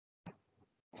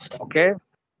ওকে,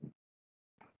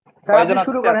 sir আপনি কয়জন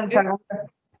শুরু আছি করেন আজকে? স্যার।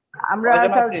 আমরা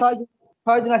কয়জন স্যার আছি?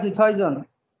 6 জন আছি, 6 জন।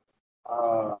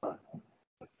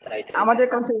 আমাদের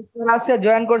কাছে ক্লাসে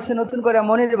জয়েন করছে নতুন করে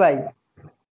মনির ভাই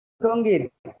টঙ্গীর।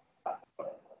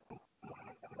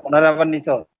 ওনারা আবার নিচ?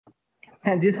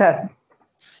 হ্যাঁ জি স্যার।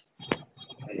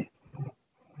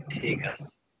 ঠিক আছে,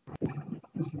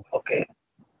 ওকে।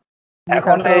 জি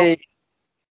এখন স্যার।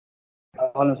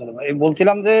 এই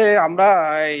বলছিলাম যে আমরা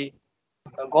এই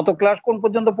গত ক্লাস কোন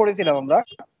পর্যন্ত পড়েছিলাম আমরা?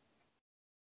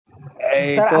 এই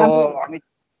স্যার তো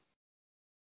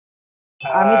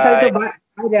আমি স্যার একটু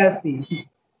বাইরে আছি,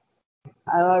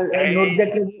 আর নোট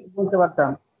দেখলে বলতে পারতাম।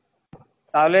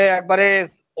 তাহলে একবারে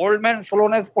ওল্ড ম্যান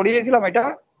স্লোনেস পড়িয়েছিলাম এটা,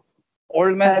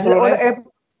 ওল্ড ম্যান স্লোনেস।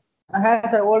 হ্যাঁ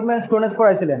স্যার, ওল্ড ম্যান স্লোনেস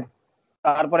পড়াইছিলেন।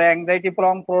 তারপরে anxiety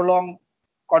from prolong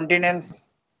continence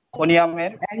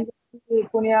কোনিয়ামের,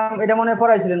 conium এটা মনে হয়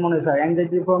পড়াইছিলেন মনে হয় sir,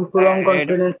 anxiety from prolong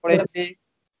continence পড়েছি।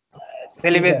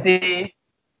 সেলিবেসি,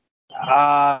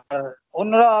 আর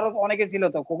অন্যরা আরো অনেকে ছিল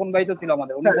তো, খোকন ভাই তো ছিল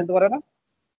আমাদের, উনি বলতে পারে না?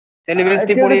 সেলিবেসি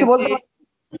কেউ কিছু পড়িয়েছি, বলতে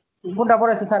কোনটা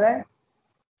পড়াইছে স্যার?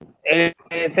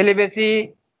 সেলিবেসি,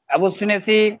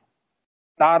 অ্যাবস্টিনেসি,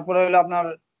 তারপরে হলো আপনার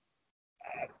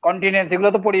কন্টিনেন্স, এগুলো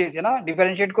তো পড়িয়েছে না,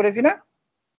 ডিফারেন্সিয়েট করেছি না?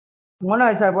 মনে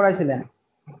হয় স্যার পড়াইছিলেন।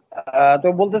 তো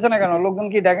বলতেছে না কেন? লোকজন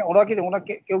কি দেখে? ওরা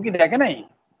কেউ কি দেখে নাই?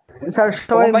 স্যার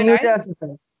সবাই খোকন ভাই নাই? মিউটে আছে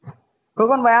স্যার।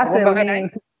 খোকন ভাই আছে, খোকন ভাই উনি নাই?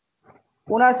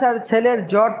 ওনার স্যার ছেলের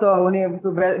জ্বর তো, উনি একটু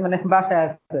মানে বাসায়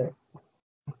আছে।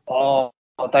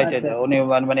 তাই তাই আচ্ছা, তাই, উনি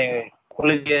মানে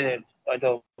খুলে দিয়ে হয়তো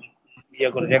ইয়ে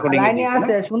করে রেকর্ডিং এ লাইনে দিয়েছে না?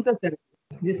 আছে, শুনতেছেন?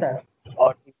 জি স্যার।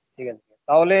 ঠিক ঠিক আছে,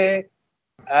 তাহলে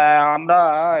আমরা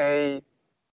এই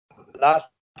লাস্ট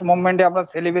মোমেন্টে আমরা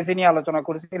সেলিবেসি নিয়ে আলোচনা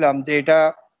করেছিলাম যে এটা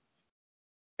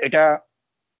এটা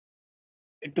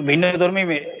একটু ভিন্ন ধর্মী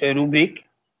রুব্রিক।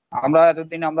 আমরা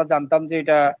এতদিন আমরা জানতাম যে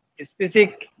এটা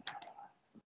স্পেসিফিক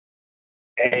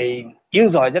এই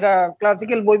ইউজ হয়, যেটা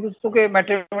ক্লাসিক্যাল বই পুস্তকে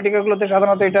ম্যাথমেটিক্যাল গুলোতে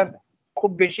সাধারণত এটার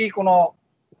খুব বেশি কোনো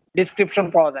ডিসক্রিপশন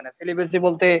পাওয়া যায় না। সেলিবেসি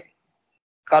বলতে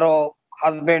কারো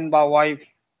হাজবেন্ড বা ওয়াইফ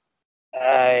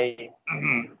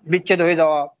বিচ্ছেদ হয়ে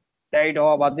যাওয়া, ডাইড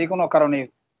হওয়া, বা যে কোনো কারণে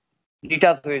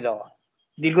ডিটাচ হয়ে যাওয়া,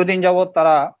 দীর্ঘদিন যাবৎ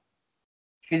তারা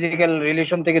ফিজিক্যাল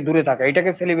রিলেশন থেকে দূরে থাকা,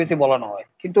 এটাকে সেলিবেসি বলানো হয়।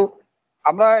 কিন্তু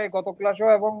আমরা গত ক্লাসেও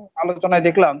এবং আলোচনায়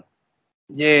দেখলাম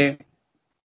যে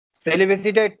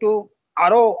সেলিবেসিটা একটু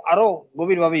আরো আরো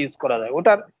গভীরভাবে ইউজ করা যায়।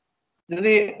 ওটার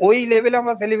যদি ওই লেভেলে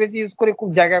আমরা সেলিবেসি ইউজ করি, খুব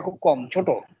জায়গা খুব কম, ছোট।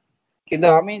 কিন্তু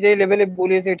আমি যে লেভেলে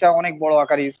বলিয়েছি এটা অনেক বড়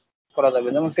আকারে ইউজ করা যাবে।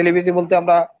 যেমন সেলিবেসি বলতে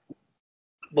আমরা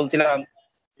বলছিলাম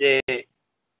যে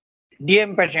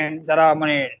ডিএম পেশেন্ট যারা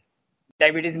মানে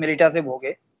ডায়াবেটিস মেলিটাসে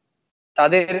ভোগে,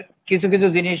 তাদের কিছু কিছু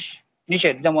জিনিস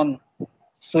নিষেধ, যেমন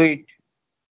সুইট,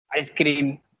 আইসক্রিম,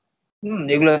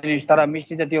 এগুলো জিনিস, তারা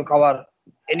মিষ্টি জাতীয় খাবার,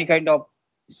 এনি কাইন্ড অফ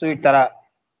সুইট তারা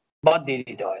বাদ দিয়ে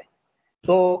দিতে হয়।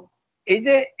 তো এই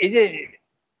যে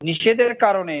নিষেধের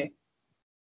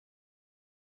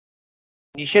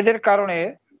কারণে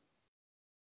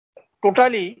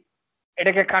টোটালি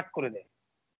এটাকে কাট করে দেয়।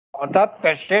 অর্থাৎ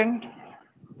পেশেন্ট,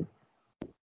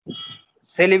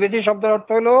 সেলিবেসি শব্দের অর্থ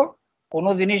হলো কোন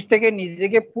জিনিস থেকে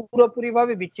নিজেকে পুরোপুরি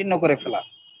ভাবে বিচ্ছিন্ন করে ফেলা,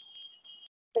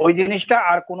 ওই জিনিসটা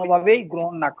আর কোনোভাবেই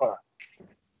গ্রহণ না করা।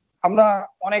 আমরা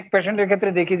অনেক পেশেন্টের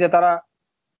ক্ষেত্রে দেখি যে তারা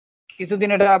কিছুদিন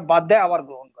এটা বাদ দেয়, আবার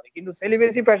গ্রহণ করে। কিন্তু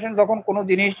সেলিবেসি পেশেন্ট যখন কোনো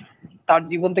জিনিস তার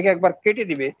জীবন থেকে একবার কেটে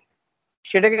দিবে,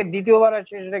 সেটাকে দ্বিতীয়বার আর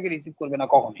সেটাকে রিসিভ করবে না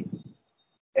কখনোই।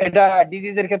 এটা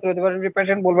ডিজিজের ক্ষেত্রে হতে পারে,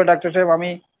 পেশেন্ট বলবে ডাক্তার সাহেব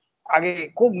আমি আগে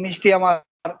খুব মিষ্টি, আমার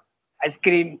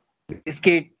আইসক্রিম,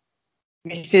 বিস্কিট,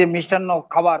 মিষ্টান্ন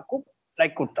খাবার খুব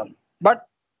লাইক করতাম, বাট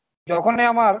যখনই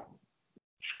আমার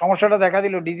সমস্যাটা দেখা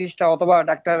দিল, ডিজিজটা, অথবা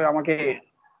ডাক্তার আমাকে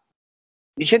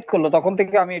নিষেধ করলো, তখন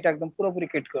থেকে আমি এটা একদম পুরোপুরি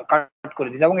কাট করে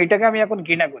দিয়েছি, এবং এটাকে আমি এখন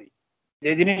ঘৃণা করি।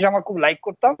 যে জিনিস আমার খুব লাইক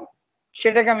করতাম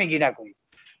সেটাকে আমি ঘৃণা করি।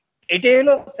 এটাই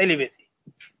হলো সেলিবেসি।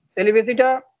 সেলিবেসিটা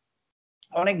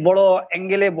অনেক বড়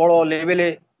অ্যাঙ্গেলে, বড় লেভেলে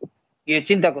গিয়ে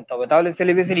চিন্তা করতে হবে, তাহলে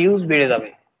সেলিবেসির ইউজ বেড়ে যাবে।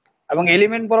 এবং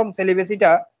এলিমেন্ট ফরম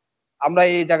সেলিবেসিটা আমরা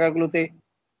এই জায়গাগুলোতে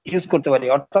ইউজ করতে পারি।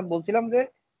 অর্থাৎ বলছিলাম যে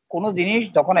কোনো জিনিস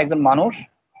যখন একজন মানুষ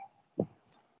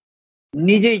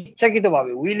নিজে ইচ্ছাকৃত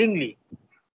ভাবে, উইলিংলি,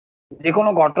 যে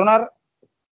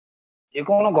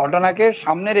কোনো ঘটনাকে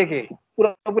সামনে রেখে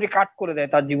পুরোপুরি কাট করে দেয়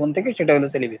তার জীবন থেকে, সেটা হলো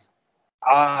সেলিবেসি।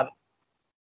 আর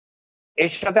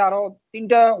এর সাথে আরো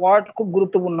তিনটা ওয়ার্ড খুব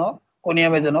গুরুত্বপূর্ণ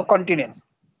কোনিয়ামের জন্য। কন্টিনেন্স।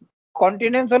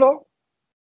 কন্টিনেন্স হলো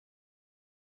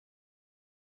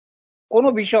কোনো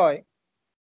বিষয়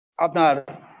আপনার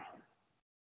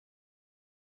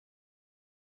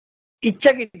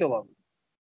ইচ্ছাকৃতভাবে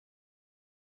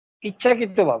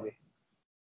ইচ্ছাকৃতভাবে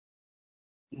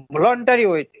ভলান্টারি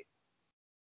ওয়েতে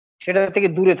সেটা থেকে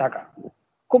দূরে থাকা,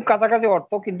 খুব কাছাকাছি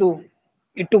অর্থ, কিন্তু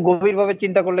একটু গভীরভাবে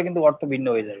চিন্তা করলে কিন্তু অর্থ ভিন্ন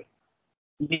হয়ে যাবে।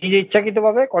 নিজে ইচ্ছাকৃত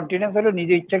ভাবে, কন্টিনিউয়াস হলো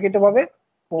নিজে ইচ্ছাকৃত ভাবে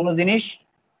কোনো জিনিস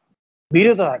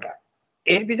বিরত থাকা,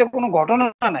 এর পিছনে কোনো ঘটনা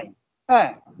নাই। হ্যাঁ,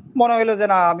 মনে হইলো যে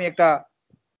না আমি একটা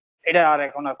এটা আর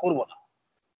এখন আর করবো না,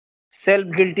 সেলফ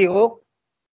গিল্টি হোক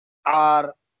আর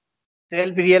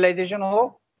সেলফ রিয়েলাইজেশন হোক,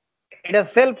 এটা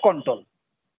সেলফ কন্ট্রোল,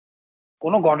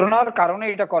 কোনো ঘটনার কারণে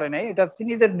এটা করে নাই, এটা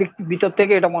নিজের ভিতর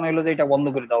থেকে এটা মনে হলো যে এটা বন্ধ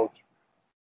করে দেওয়া উচিত,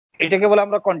 এটাকে বলে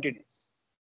আমরা কন্টিনিউস।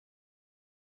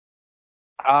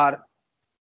 আর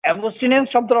অ্যাবস্টিনেন্স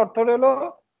শব্দের অর্থ হলো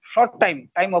short time,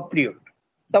 time of period.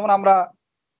 যেমন আমরা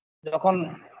যখন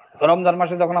রমজান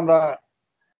মাসে যখন আমরা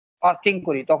ফাস্টিং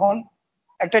করি, তখন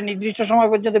একটা নির্দিষ্ট সময়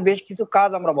পর্যন্ত বেশ কিছু কাজ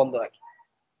আমরা বন্ধ রাখি,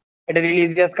 এটা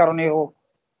রিলিজিয়াস কারণে হোক,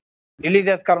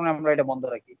 রিলিজিয়াস কারণে আমরা এটা বন্ধ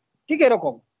রাখি। ঠিক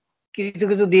এরকম কিছু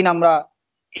কিছু দিন আমরা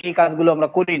এই কাজগুলো আমরা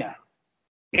করি না,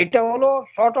 এটা হলো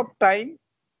শর্ট অফ টাইম।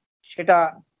 সেটা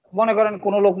মনে করেন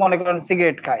কোন লোক মনে করেন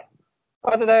সিগারেট খায়,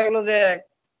 হয়তো দেখা গেলো যে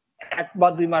 1 বা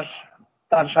 2 মাস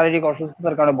তার শারীরিক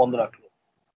অসুস্থতার কারণে বন্ধ রাখলো,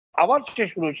 আবার সে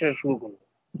শুরু করলো।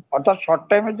 অর্থাৎ শর্ট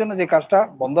টাইমের জন্য যে কাজটা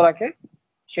বন্ধ রাখে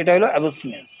সেটা হলো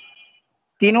অ্যাবস্টিনেন্স।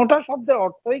 তিনোটা শব্দের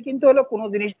অর্থই কিন্তু হলো কোনো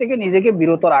জিনিস থেকে নিজেকে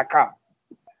বিরত রাখা,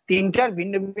 তিনটার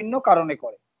ভিন্ন ভিন্ন কারণে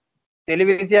করে।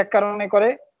 সেলিবেসি এক কারণে করে,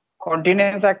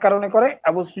 কন্টিনিউয়াস এক কারণে করে,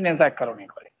 অ্যাবস্টিনেন্স এক কারণে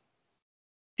করে।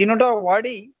 তিনোটা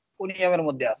ওয়ার্ডই কোনিয়ামের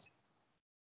মধ্যে আছে,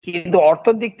 কিন্তু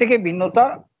অর্থের দিক থেকে ভিন্নতা।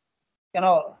 কেন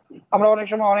আমরা অনেক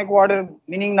সময় অনেক ওয়ার্ডের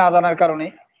মিনিং না জানার কারণে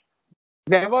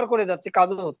ব্যবহার করে যাচ্ছে,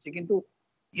 কাজও হচ্ছে, কিন্তু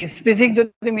স্পেসিফিক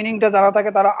যদি মিনিংটা জানা থাকে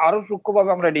তারা আরো সূক্ষ্মভাবে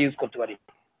আমরা এটা ইউজ করতে পারি।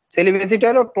 সেলিবেসিটা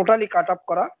হলো টোটালি কাট আপ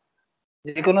করা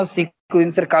যে কোনো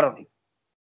সিকুয়েন্সের কারণে।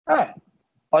 হ্যাঁ,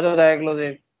 হয়তো দেখা গেলো যে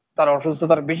তার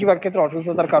অসুস্থতার, বেশিরভাগ ক্ষেত্রে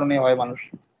অসুস্থতার কারণে হয় মানুষ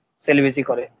সেলিবেসি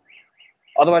করে,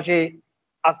 অথবা সে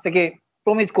আজ থেকে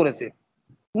প্রমিস করেছে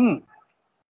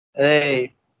এই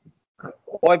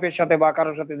ওয়াইফের সাথে বা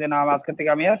কারোর সাথে যে না আজকে থেকে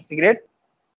আমি আর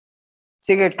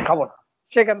সিগারেট খাবো না,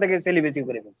 সেখান থেকে সেলিবেসি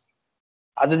করে ফেলছে।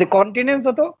 আর যদি কন্টিনিউয়াস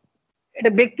হতো, এটা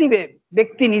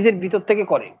ব্যক্তি নিজের ভিতর থেকে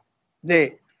করে, যে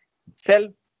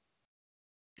সেলফ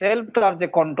সেলফ তার যে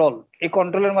কন্ট্রোল, এই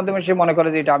কন্ট্রোলের মাধ্যমে সে মনে করে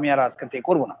যে এটা আমি আর আজকে থেকে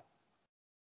করবো না।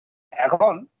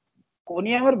 এখন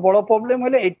কোনিয়ামের বড় প্রবলেম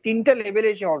হলে এই তিনটা লেভেলে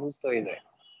সে অসুস্থ হয়ে যায়।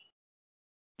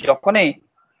 যখনই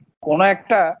কোনো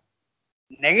একটা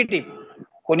নেগেটিভ,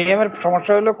 কোনিয়ামের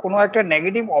সমস্যা হলো কোনো একটা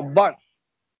নেগেটিভ অভ্যাস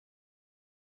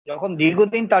যখন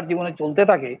দীর্ঘদিন তার জীবনে চলতে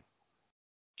থাকে,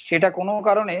 সেটা কোনো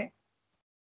কারণে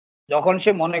যখন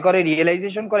সে মনে করে,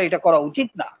 রিয়েলাইজেশন করে এটা করা উচিত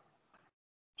না,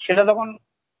 সেটা তখন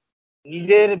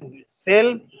নিজের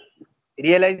সেলফ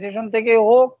রিয়েলাইজেশন থেকে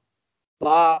হোক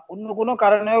বা অন্য কোনো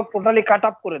কারণে হোক টোটালি কাট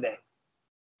আপ করে দেয়,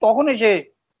 তখনই সে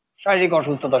শারীরিক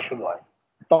অসুস্থতা শুরু হয়।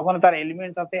 তখন তার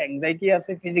এলিমেন্টস আছে, অ্যাংজাইটি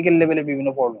আছে, ফিজিক্যাল লেভেলে বিভিন্ন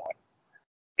প্রবলেম হয়।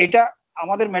 এটা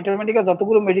আমাদের ম্যাথমেটিক্যাল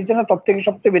যতগুলো মেডিসিন হয় তত থেকে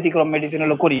সবচেয়ে ব্যতিক্রম মেডিসিন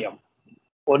হলো কোরিয়াম।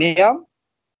 কোরিয়াম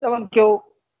যেমন কেউ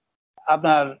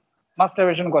আপনার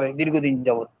মাস্টারবেশন করে দীর্ঘদিন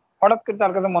যাবত, হঠাৎ করে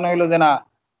তার কাছে মনে হলো যে না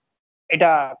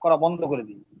এটা করা বন্ধ করে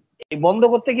দিই, এই বন্ধ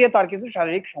করতে গিয়ে তার কিছু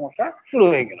শারীরিক সমস্যা শুরু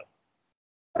হয়ে গেল।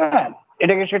 হ্যাঁ,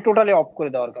 এটাকে সে টোটালি অফ করে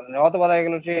দেওয়ার কারণে, অথবা দেখা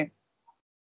গেল সে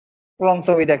পুরন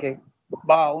ছবি দেখে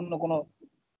বা অন্য কোনো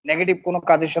নেগেটিভ কোনো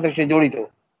কাজের সাথে সে জড়িত,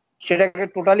 সেটাকে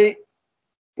টোটালি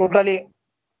টোটালি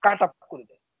কাট আপ করে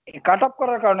দেয়। এই কাট আপ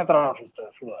করার কারণে তারা অসুস্থ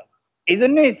শুরু হয়। এই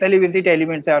জন্যই সেলিব্রিটি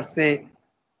এলিমেন্টসে আসছে,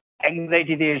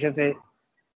 অ্যাংজাইটিতে এসেছে।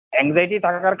 অ্যাংজাইটি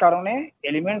থাকার কারণে,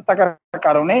 এলিমেন্টস থাকার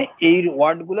কারণে এই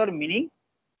ওয়ার্ড গুলোর মিনিং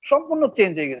সম্পূর্ণ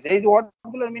চেঞ্জ হয়ে গেছে। এই ওয়ার্ড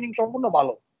গুলোর মিনিং সম্পূর্ণ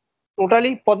ভালো,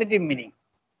 টোটালি পজিটিভ মিনিং,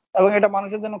 এবং এটা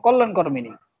মানুষের জন্য কল্যাণকর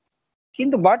মিনিং।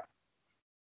 কিন্তু বাট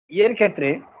ইয়ের ক্ষেত্রে,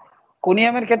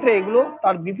 কোনিয়ামের ক্ষেত্রে এগুলো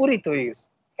তার বিপরীত হয়ে গেছে।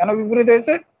 কেন বিপরীত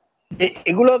হয়েছে? যে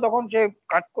এগুলো তখন সে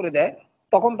কাট করে দেয়,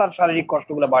 তখন তার শারীরিক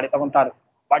কষ্টগুলো বাড়ে, তখন তার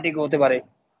পার্টিকে হতে পারে,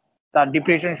 তার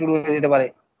ডিপ্রেশন শুরু হয়ে যেতে পারে,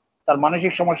 তার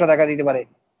মানসিক সমস্যা দেখা দিতে পারে,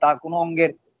 তার কোনো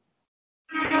অঙ্গের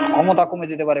ক্ষমতা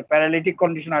কমে যেতে পারে, প্যারালিটিক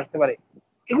কন্ডিশন আসতে পারে,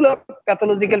 এগুলো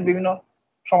প্যাথোলজিক্যাল বিভিন্ন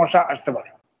সমস্যা আসতে পারে।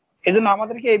 এই জন্য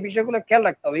আমাদেরকে এই বিষয়গুলো খেয়াল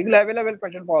রাখতে হবে। এগুলো অ্যাভেলেবেল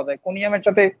পেশেন্ট পাওয়া যায়। কোনিয়ামের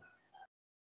সাথে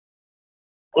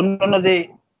অন্যান্য যে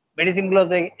মেডিসিন গুলো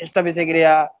আছে,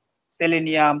 স্টাবিসেগ্রিয়া,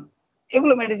 সেলেনিয়াম,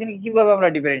 এগুলো মেডিসিন কিভাবে আমরা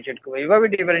ডিফারেন্সিয়েট করবো? এইভাবে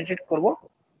ডিফারেন্সিয়েট করবো।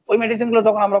 ওই মেডিসিন গুলো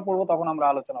যখন আমরা পড়বো তখন আমরা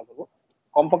আলোচনা করবো।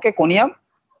 কমপক্ষে কোনিয়াম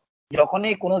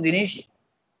যখনই কোনো জিনিস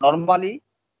নর্মালি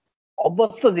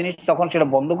অভ্যস্ত জিনিস যখন সেটা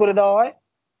বন্ধ করে দেওয়া হয়,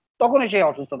 তখনই সেই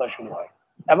অসুস্থতা শুরু হয়,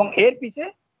 এবং এর পিছে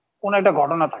কোনো একটা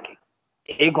ঘটনা থাকে।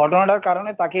 এই ঘটনাটার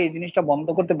কারণে তাকে এই জিনিসটা বন্ধ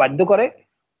করতে বাধ্য করে।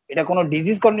 এটা কোনো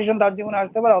ডিজিজ কন্ডিশন তার জীবনে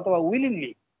আসতে পারে, অথবা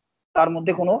উইলিংলি তার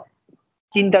মধ্যে কোনো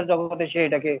চিন্তার জগতে সে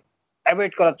এটাকে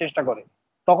অ্যাভয়েড করার চেষ্টা করে,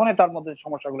 তখনই তার মধ্যে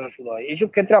সমস্যাগুলো শুরু হয়। এইসব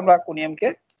ক্ষেত্রে আমরা কোনিয়ামকে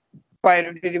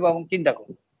প্রায়োরিটি দিব এবং চিন্তা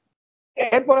করব।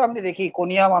 এরপরে আপনি দেখি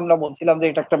কোনিয়াম, আমরা বলছিলাম যে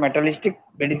এটা একটা মেটালিস্টিক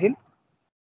মেডিসিন,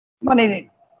 মানে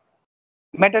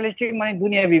মেটালিস্টিক মানে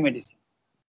দুনিয়াবি মেডিসিন,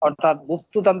 অর্থাৎ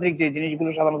বস্তুতান্ত্রিক যে জিনিসগুলো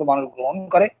সাধারণত মানুষ গ্রহণ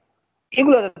করে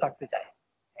এগুলো থাকতে চায়।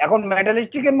 এখন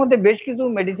মেটালিস্টিকের মধ্যে বেশ কিছু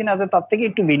মেডিসিন আছে তার থেকে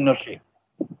একটু ভিন্ন। সে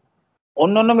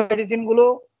অন্যান্য মেডিসিন গুলো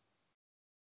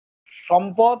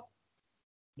সম্পদ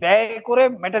ব্যয় করে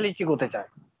মেটালিস্টিক হতে চায়,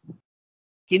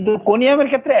 কিন্তু কোনিয়ামের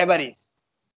ক্ষেত্রে এভারেজ।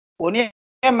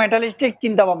 কোনিয়াম মেটালিস্টিক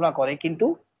চিন্তা ভাবনা করে কিন্তু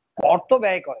অর্থ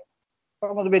ব্যয় করে,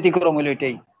 তার মধ্যে ব্যতিক্রম হলো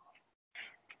এটাই।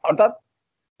 অর্থাৎ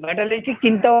মেটালিস্টিক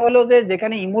চিন্তা হলো যে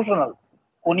যেখানে ইমোশনাল,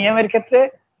 কোনিয়ামের ক্ষেত্রে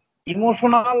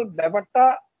ইমোশনাল ব্যাপারটা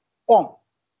কম।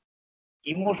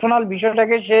 ইমোশনাল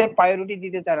বিষয়টাকে সে প্রায়োরিটি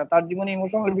দিতে চায় না, তার জীবনে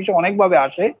ইমোশনাল বিষয় অনেকভাবে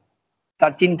আসে,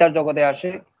 তার চিন্তার জগতে আসে,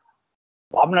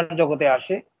 ভাবনার জগতে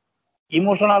আসে।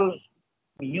 ইমোশনাল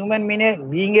হিউম্যান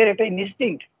বিইং এর একটা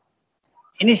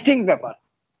ইনস্টিংক্ট ব্যাপার।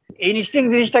 এই ইনস্টিংক্ট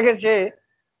জিনিসটাকে সে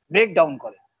ব্রেক ডাউন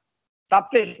করে,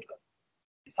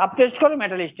 সাবটেস্ট করে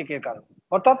মেটালিস্টিকের কারণে।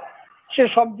 অর্থাৎ সে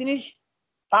সব জিনিস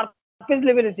সারফেস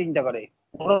লেভেলে চিন্তা করে।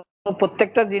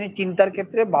 প্রত্যেকটা জিনিস চিন্তার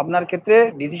ক্ষেত্রে, ভাবনার ক্ষেত্রে,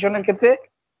 ডিসিশনের ক্ষেত্রে,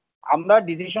 আমরা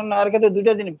ডিসিশন নেওয়ার ক্ষেত্রে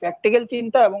দুইটা জিনিস, প্র্যাকটিক্যাল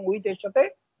চিন্তা এবং উইথ এর সাথে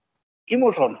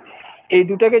ইমোশন, এই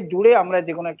দুটাকে জুড়ে আমরা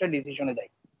যে কোনো একটা ডিসিশনে যাই।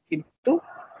 কিন্তু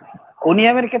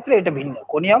কোনিয়ামের ক্ষেত্রে এটা ভিন্ন।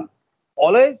 কোনিয়াম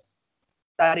অলওয়েজ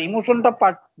তার ইমোশনটা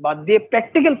পার্ট বাদ দিয়ে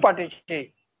প্র্যাকটিক্যাল পার্টে সে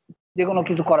যে কোনো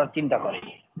কিছু করার চিন্তা করে।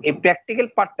 এই প্র্যাকটিক্যাল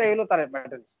পার্টটাই হলো তার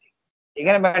ম্যাটারিস্টিক।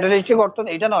 এখানে ম্যাটারিস্টিক অর্থ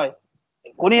এটা নয়,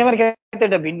 কোনিয়ামের ক্ষেত্রে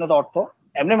এটা ভিন্নতা অর্থ।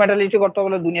 এমনি ম্যাটারিস্টিক অর্থ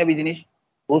হলো দুনিয়াবি জিনিস,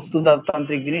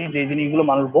 বস্তুতান্ত্রিক জিনিস, যে জিনিসগুলো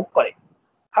মানুষ ভোগ করে,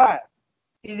 হ্যাঁ,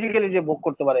 ফিজিক্যালি যে ভোগ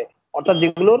করতে পারে, অর্থাৎ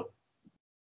যেগুলোর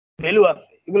ভ্যালু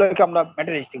আছে, এগুলোকে আমরা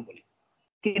ম্যাটারিস্টিক বলি।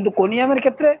 কিন্তু কোনিয়ামের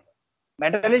ক্ষেত্রে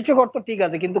ম্যাটারিস্টিক অর্থ ঠিক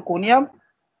আছে, কিন্তু কোনিয়াম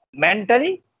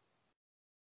মেন্টালি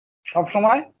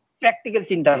সবসময় প্র্যাকটিক্যাল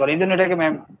চিন্তা করে, এই জন্য এটাকে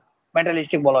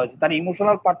মেটালিস্টিক বলা হয়েছে। তার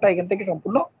ইমোশনাল পার্টটা এখান থেকে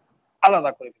সম্পূর্ণ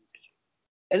আলাদা করে ফেলছে।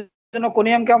 এর জন্য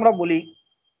কোনিয়ামকে আমরা বলি,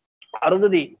 আরো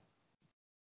যদি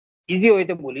ইজি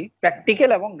ওয়েতে বলি, প্র্যাকটিক্যাল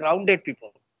এবং গ্রাউন্ডেড পিপল।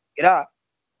 এরা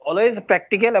অলওয়েজ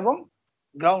প্র্যাকটিক্যাল এবং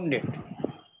গ্রাউন্ডেড।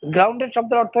 গ্রাউন্ডেড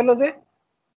শব্দের অর্থ হলো যে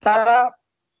তারা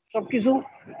সবকিছু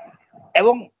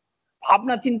এবং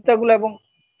ভাবনা চিন্তাগুলো এবং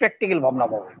প্র্যাকটিক্যাল ভাবনা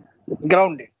পাবে।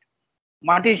 গ্রাউন্ডেড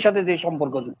মাটির সাথে যে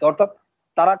সম্পর্ক যুক্ত, অর্থাৎ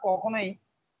তারা কখনোই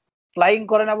ফ্লাইং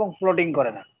করে না এবং ফ্লোটিং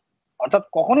করে না, অর্থাৎ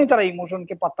কখনোই তারা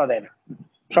ইমোশনকে পাত্তা দেয় না।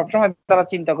 সবসময় তারা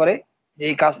চিন্তা করে যে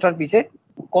এই কাজটার পিছে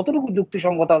কতটুকু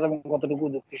যুক্তিসঙ্গত আছে এবং কতটুকু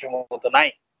যুক্তিসঙ্গত নাই,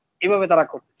 এভাবে তারা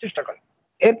করতে চেষ্টা করে।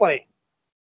 এরপরে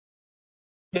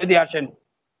যদি আসেন,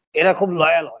 এরা খুব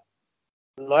লয়াল হয়।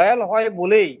 লয়াল হয়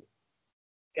বলেই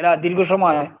এরা দীর্ঘ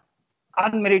সময়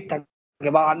আনমেরিড থাকে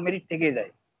বা আনমেরিড থেকে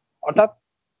যায়। অর্থাৎ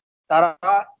তারা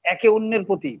একে অন্যের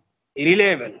প্রতি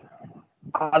রিলেয়েবল।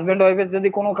 হাজবেন্ড ওয়াইফের যদি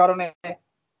কোনো কারণে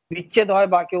বিচ্ছেদ হয়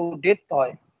বা কেউ ডেথ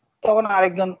হয়, তখন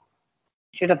আরেকজন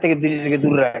সেটা থেকে নিজেকে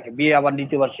দূরে রাখে, বিয়ে আবার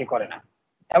দ্বিতীয়বার সে করে না।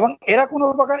 এবং এরা কোনো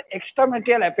প্রকার এক্সট্রা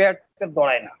ম্যাটেরিয়াল অ্যাফেয়ার্স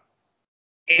দৌড়ায় না।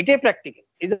 এটাই প্র্যাকটিক্যাল।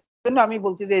 এই জন্য আমি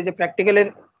বলছি যে এই যে প্র্যাকটিক্যালের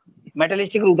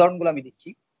মেটালিস্টিকের উদাহরণগুলো আমি দিচ্ছি,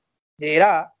 যে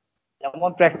এরা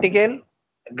যেমন প্র্যাকটিক্যাল,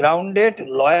 গ্রাউন্ডেড,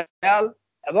 লয়াল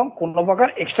এবং কোন প্রকার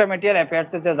এক্সট্রা ম্যাটেরিয়াল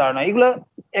অ্যাফেয়ার্স এর জড়ায় না। এগুলো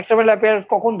এক্সট্রা ম্যাটেরিয়াল অ্যাফেয়ার্স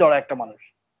কখন জড়ায় একটা মানুষ?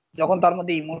 যখন তার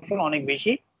মধ্যে ইমোশন অনেক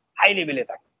বেশি হাই লেভেলে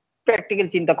থাকে, প্র্যাকটিক্যাল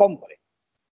চিন্তা কম করে।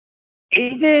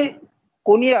 এই যে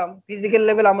কোনিয়াম ফিজিক্যাল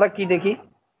লেভেল আমরা কি দেখি,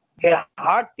 এর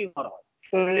হার্ট টিউমার হয়,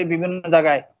 শরীরে বিভিন্ন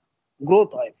জায়গায় গ্রোথ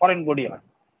হয়, ফরেন বডি হয়।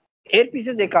 এর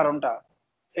পিছে যে কারণটা,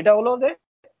 এটা হলো যে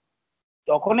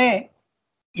যখনই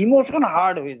ইমোশন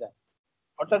হার্ড হয়ে যায়,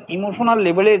 অর্থাৎ ইমোশনাল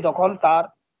লেভেলে যখন তার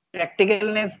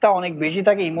প্র্যাকটিক্যালনেসটা অনেক বেশি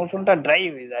থাকে, ইমোশনটা ড্রাই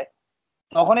হয়ে যায়,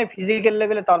 তখনই ফিজিক্যাল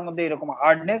লেভেলে তার মধ্যে এরকম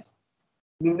হার্ডনেস,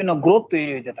 বিভিন্ন গ্রোথ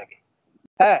তৈরি হতে থাকে।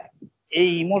 হ্যাঁ, এই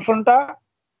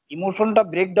ইমোশনটা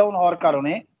ব্রেকডাউন হওয়ার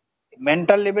কারণে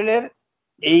মেন্টাল লেভেলের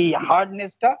এই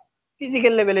হার্ডনেসটা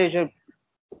ফিজিক্যাল লেভেলে এসে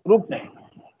রূপ নেয়।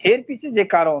 এর পিছনে যে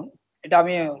কারণ, এটা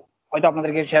আমি হয়তো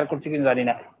আপনাদেরকে শেয়ার করছি কিনা জানি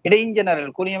না, এটা ইন জেনারেল,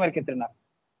 কোনিয়ামের ক্ষেত্রে না।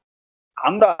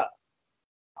 আমরা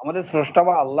আমাদের স্রষ্টা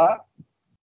বা আল্লাহ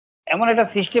এমন একটা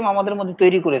সিস্টেম আমাদের মধ্যে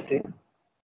তৈরি করেছে,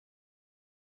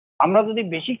 আমরা যদি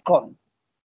বেশিক্ষণ,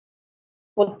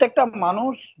 প্রত্যেকটা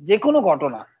মানুষ যে কোনো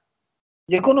ঘটনা,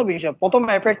 যে কোনো বিষয় প্রথম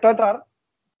এফেক্ট হয় তার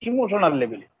ইমোশনাল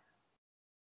লেভেলে।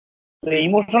 তো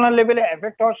ইমোশনাল লেভেলে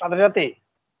এফেক্ট হওয়ার সাথে সাথে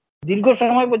দীর্ঘ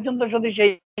সময় পর্যন্ত যদি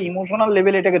সেই ইমোশনাল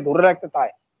লেভেলে এটাকে ধরে রাখতে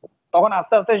চায়, তখন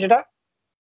আস্তে আস্তে সেটা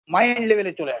মাইন্ড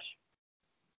লেভেলে চলে আসে।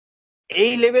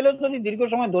 এই লেভেলে যদি দীর্ঘ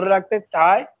সময় ধরে রাখতে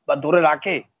চায় বা ধরে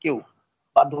রাখে কেউ,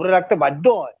 বা ধরে রাখতে বাধ্য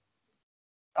হয়,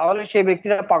 তাহলে সেই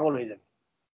ব্যক্তিটা পাগল হয়ে যাবে।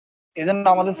 এজন্য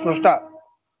আমাদের স্রষ্টা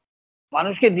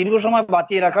মানুষকে দীর্ঘ সময়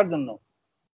বাঁচিয়ে রাখার জন্য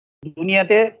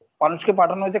দুনিয়াতে মানুষকে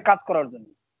পাঠানো হয়েছে কাজ করার জন্য।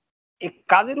 এই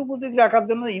কাজের উপযোগী রাখার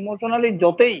জন্য ইমোশনালি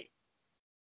যতই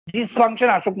ডিসফাংশন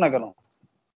আসুক না কেন,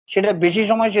 সেটা বেশি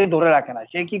সময় সে ধরে রাখে না।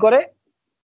 সে কি করে,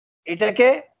 এটাকে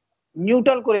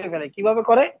নিউট্রাল করে ফেলে। কিভাবে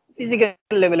করে?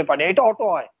 ফিজিক্যাল লেভেলে পাঠায়। এটা অটো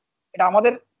হয়। এটা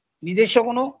আমাদের নিজস্ব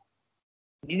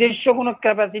কোনো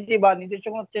ক্যাপাসিটি বা নিজস্ব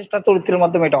কোনো চেষ্টা চরিত্রের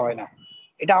মাধ্যমে এটা হয় না।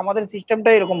 এটা আমাদের সিস্টেমটা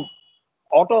এরকম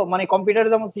অটো, মানে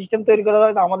কম্পিউটারে যেমন সিস্টেম তৈরি করা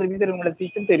হয়েছে, আমাদের ভিতরে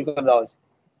সিস্টেম তৈরি করে দেওয়া হয়েছে।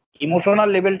 ইমোশনাল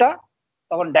লেভেলটা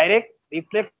তখন ডাইরেক্ট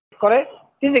রিফ্লেক্ট করে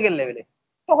ফিজিক্যাল লেভেলে।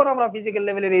 তখন আমরা ফিজিক্যাল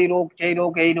লেভেলের এই রোগ সেই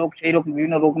রোগ এই রোগ সেই রোগ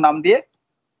বিভিন্ন রোগ নাম দিয়ে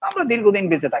আমরা দীর্ঘদিন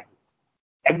বেঁচে থাকি।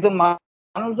 একজন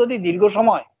মানুষ যদি দীর্ঘ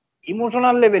সময়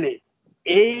ইমোশনাল লেভেলে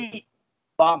এই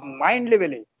বা মাইন্ড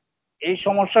লেভেলে এই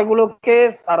সমস্যাগুলোকে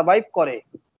সার্ভাইভ করে,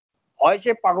 হয়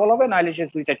সে পাগল হবে নাহলে সে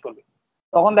সুইসাইড করবে।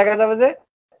 তখন দেখা যাবে যে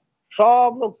সব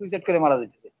লোক সুইসাইড করে মারা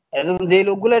যেতেছে। যে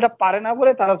লোকগুলো এটা পারে না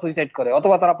বলে তারা সুইসাইড করে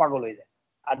অথবা তারা পাগল হয়ে যায়।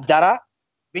 আর যারা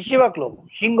বেশিরভাগ লোক,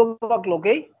 সিংহভাগ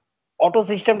লোকেই অটো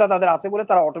সিস্টেমটা তাদের আছে বলে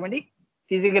তারা অটোমেটিক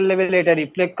ফিজিক্যাল লেভেলে এটা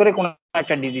রিফ্লেক্ট করে কোনো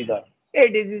একটা ডিজিজ হয়। এই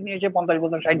ডিজিজ নিয়ে এসে 50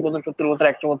 বছর 60 বছর 70 বছর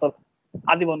 100 বছর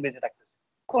আজীবন বেঁচে থাকতেছে,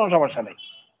 কোনো সমস্যা নেই,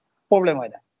 প্রবলেম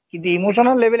হয় না। কিন্তু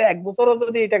ইমোশনাল লেভেলে 1 বছরও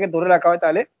যদি এটাকে ধরে রাখা হয়,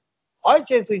 তাহলে হয়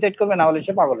সে সুইসাইড করবে না হলে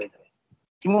সে পাগল হয়ে যাবে।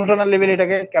 ইমোশনাল লেভেলে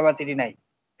এটাকে ক্যাপাসিটি নাই।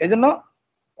 এই জন্য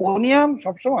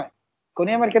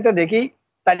কোনিয়ামের ক্ষেত্রে দেখি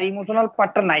তার ইমোশনাল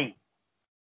পার্টটা নাই,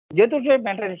 যেহেতু সে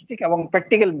ম্যাটারিস্টিক এবং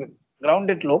প্র্যাকটিক্যাল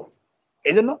গ্রাউন্ডেড লোক।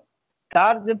 এই জন্য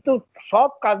তার যেহেতু সব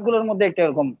কাজগুলোর মধ্যে একটা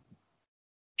এরকম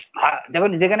যখন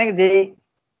যেখানে যে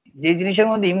যে জিনিসের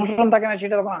মধ্যে ইমোশন থাকে না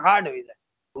সেটা তখন হার্ড হয়ে যায়,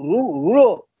 রূঢ়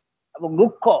এবং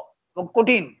রুক্ষ এবং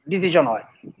কঠিন ডিসিশন হয়।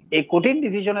 এই কঠিন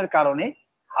ডিসিশনের কারণে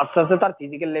আস্তে আস্তে তার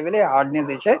ফিজিক্যাল লেভেলে হার্ডনেস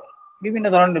এসে বিভিন্ন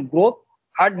ধরনের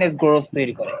হার্ডনেস গ্রোথ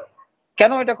তৈরি করে।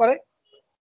 কেন এটা করে?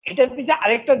 এটার পিছনে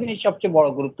আরেকটা জিনিস সবচেয়ে বড়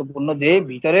গুরুত্বপূর্ণ, যে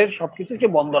ভিতরের সবকিছু সে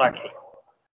বন্ধ রাখে,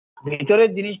 ভিতরের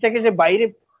জিনিসটাকে যে বাইরে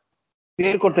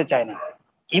বের করতে চায় না।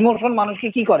 ইমোশন মানুষকে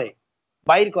কি করে?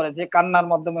 বাইর করে, যে কান্নার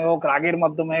মাধ্যমে হোক, রাগের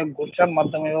মাধ্যমে হোক, গোসার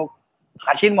মাধ্যমে হোক,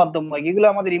 হাসির মাধ্যমে হোক, এগুলো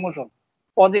আমাদের ইমোশন।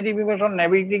 পজিটিভ ইমোশন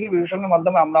নেগেটিভ ইমোশনের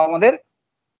মাধ্যমে আমরা আমাদের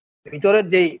ভিতরের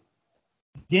যেই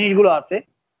জিনিসগুলো আছে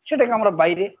সেটাকে আমরা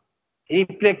বাইরে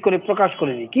রিফ্লেক্ট করে প্রকাশ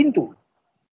করে দিই। কিন্তু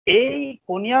এই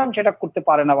কোনিয়াম সেটা করতে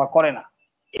পারে না বা করে না।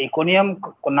 এই কোনিয়াম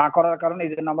না করার কারণে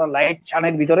এই জন্য আমরা লাইট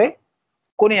ছানের ভিতরে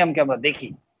কোনিয়ামকে আমরা দেখি।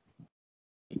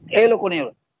 এই হলো কোনিয়াম।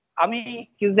 আমি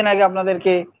কিছুদিন আগে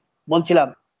আপনাদেরকে বলছিলাম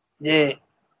যে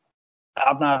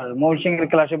আপনার ময়মনসিংহের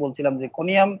ক্লাসে বলছিলাম যে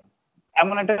কোনিয়াম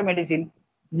এমন একটা মেডিসিন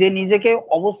যে নিজেকে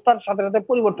অবস্থার সাথে সাথে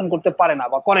পরিবর্তন করতে পারে না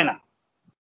বা করে না।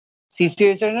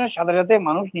 সিচুয়েশনের সাথে সাথে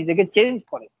মানুষ নিজেকে চেঞ্জ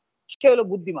করে, সে হলো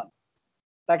বুদ্ধিমান।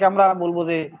 তাকে আমরা বলবো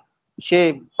যে সে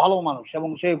ভালো মানুষ এবং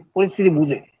সে পরিস্থিতি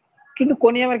বুঝে। কিন্তু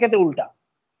কোনিয়ামের ক্ষেত্রে উল্টা।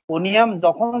 কোনিয়াম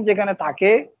যখন যেখানে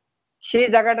থাকে সেই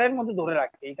জায়গাটার মধ্যে ধরে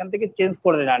রাখে, এখান থেকে চেঞ্জ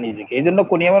করে না নিজেকে। এই জন্য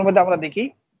কোনিয়ামের মধ্যে আমরা দেখি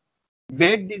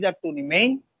বেড ডিজার টু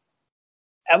রিমেইন,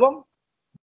 এবং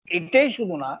এটাই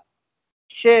শুধু না,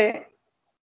 সে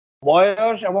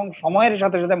বয়স এবং সময়ের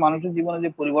সাথে সাথে মানুষের জীবনে যে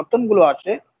পরিবর্তনগুলো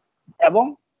আসে এবং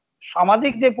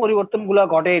সামাজিক যে পরিবর্তনগুলো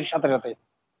ঘটে এর সাথে সাথে,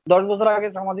 10 বছর আগে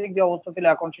সামাজিক যে অবস্থা ছিল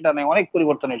এখন সেটা নেই, অনেক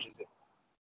পরিবর্তন এসেছে।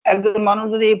 একজন মানুষ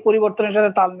যদি এই পরিবর্তনের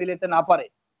সাথে তাল মিলাতে না পারে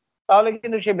তাহলে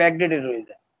কিন্তু সে ব্যাকডেটেড হয়ে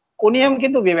যায়। কোনিয়াম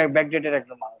কিন্তু ব্যাকডেটেড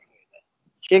একজন মানুষ হয়ে যায়।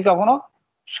 সে কখনো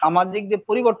সামাজিক যে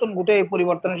পরিবর্তন ঘটে এই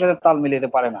পরিবর্তনের সাথে তাল মিলাতে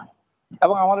পারে না।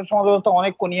 এবং আমাদের সমাজ ব্যবস্থা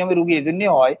অনেক কোনিয়ামের রুগী এজন্য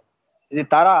হয় যে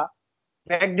তারা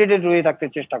ব্যাকডেটেড হয়ে থাকতে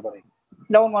চেষ্টা করে।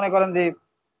 যেমন মনে করেন যে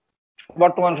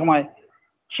বর্তমান সময়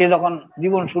সে যখন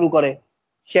জীবন শুরু করে,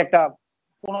 সে একটা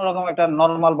কোন রকম একটা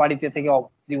নর্মাল বাড়িতে থেকে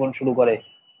জীবন শুরু করে,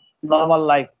 নর্মাল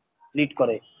লাইফ লিড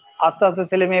করে। আস্তে আস্তে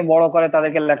ছেলে মেয়ে বড় করে,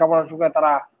 তাদেরকে লেখাপড়া শুকায়,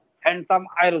 তারা হ্যান্ডসাম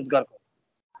আয় রোজগার করে।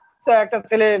 তো একটা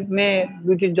ছেলে মেয়ে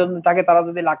 2-3 জন থাকে, তারা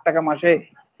যদি লাখ টাকা মাসে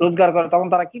রোজগার করে তখন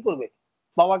তারা কি করবে?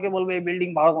 বাবাকে বলবে এই বিল্ডিং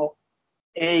ভাড়া,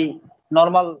 এই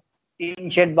নর্মাল টিন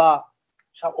শেড বা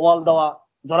ওয়াল দেওয়া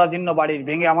জরাজীর্ণ বাড়ির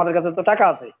ভেঙে, আমাদের কাছে তো টাকা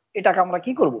আছে, এই টাকা আমরা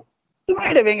কি করব? তুমি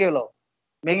এটা ভেঙে এলো,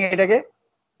 ভেঙে এটাকে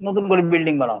নতুন করে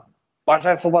বিল্ডিং বানাও।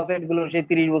 বাসায় সোফা সেট গুলো সেই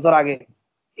 30 বছর আগে,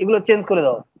 এগুলো চেঞ্জ করে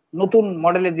দাও, নতুন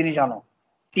মডেলের জিনিস আনো,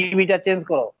 টিভিটা চেঞ্জ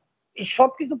করো। এই সব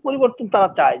কিছু পরিবর্তন তারা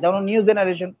চায়, যেমন নিউ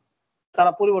জেনারেশন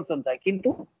তারা পরিবর্তন চায়। কিন্তু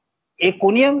এই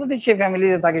কোনিয়াম যদি সে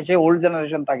ফ্যামিলিতে থাকে, সে ওল্ড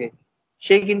জেনারেশন থাকে,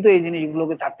 সে কিন্তু এই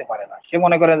জিনিসগুলোকে ছাড়তে পারে না। সে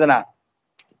মনে করে যে না,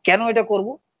 কেন এটা করব,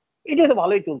 এটা তো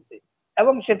ভালোই চলছে,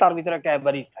 এবং সে তার ভিতরে একটা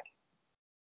অ্যাভারেজ থাকে,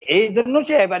 এই জন্য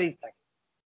সে অ্যাভারেজ থাকে।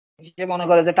 সে মনে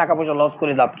করে যে টাকা পয়সা লস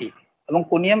করে লাভ কি। এবং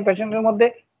কোনিয়াম পেশেন্টের মধ্যে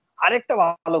আরেকটা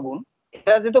ভালো গুণ,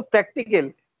 এটা যেহেতু প্র্যাকটিক্যাল,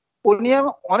 কোনিয়াম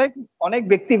অনেক অনেক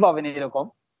ব্যক্তি পাবেন এরকম,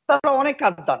 তারা অনেক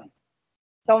কাজ জানে।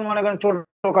 যেমন মনে করেন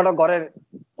ছোটখাটো ঘরের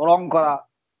রং করা,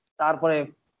 তারপরে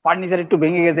ফার্নিচার একটু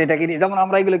ভেঙে গেছে, এটা কি, যেমন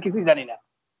আমরা এগুলো কিছুই জানি না,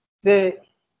 যে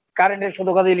কারেন্টের ছোট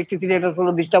কাজে ইলেকট্রিসিটি একটা ছোট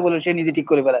ডিস্টার্ব হলে সে নিজে ঠিক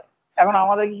করে ফেলে। এখন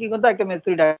আমাদেরকে কি করতে হয়, একটা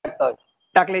মিস্ত্রি ডাকতে হয়,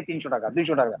 ডাকলেই 300 টাকা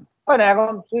 200 টাকা হয় না। এখন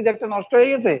সুইচ একটা নষ্ট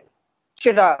হয়ে গেছে,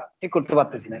 সেটা ঠিক করতে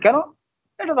পারতেছি না কেন,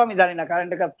 এটা তো আমি জানি না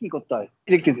কারেন্টের কাজ কি করতে হয়,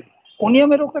 ইলেকট্রিসিটি।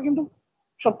 অনিয়মের রোগটা কিন্তু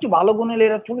সবচেয়ে ভালো গুণ হলে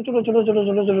এরা ছোট ছোট ছোট ছোট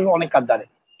ছোট ছোট অনেক কাজ জানে।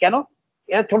 কেন,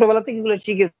 এরা ছোটবেলা থেকে এগুলো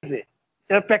শিখেছে,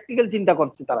 সেটা প্র্যাকটিক্যাল চিন্তা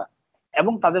করছে তারা।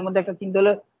 এবং তাদের মধ্যে একটা চিন্তা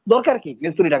হলে দরকার কি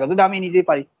মিস্ত্রি টাকা, যদি আমি নিজেই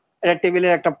পারি। এটা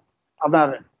টেবিলের একটা আপনার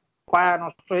পায়া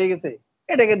নষ্ট হয়ে গেছে,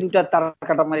 এটাকে দুটা তার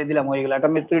কাটা মারিয়ে দিলাম, হয়ে গেল। একটা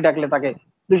মিস্ত্রি ডাকলে তাকে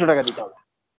 200 টাকা দিতে হবে।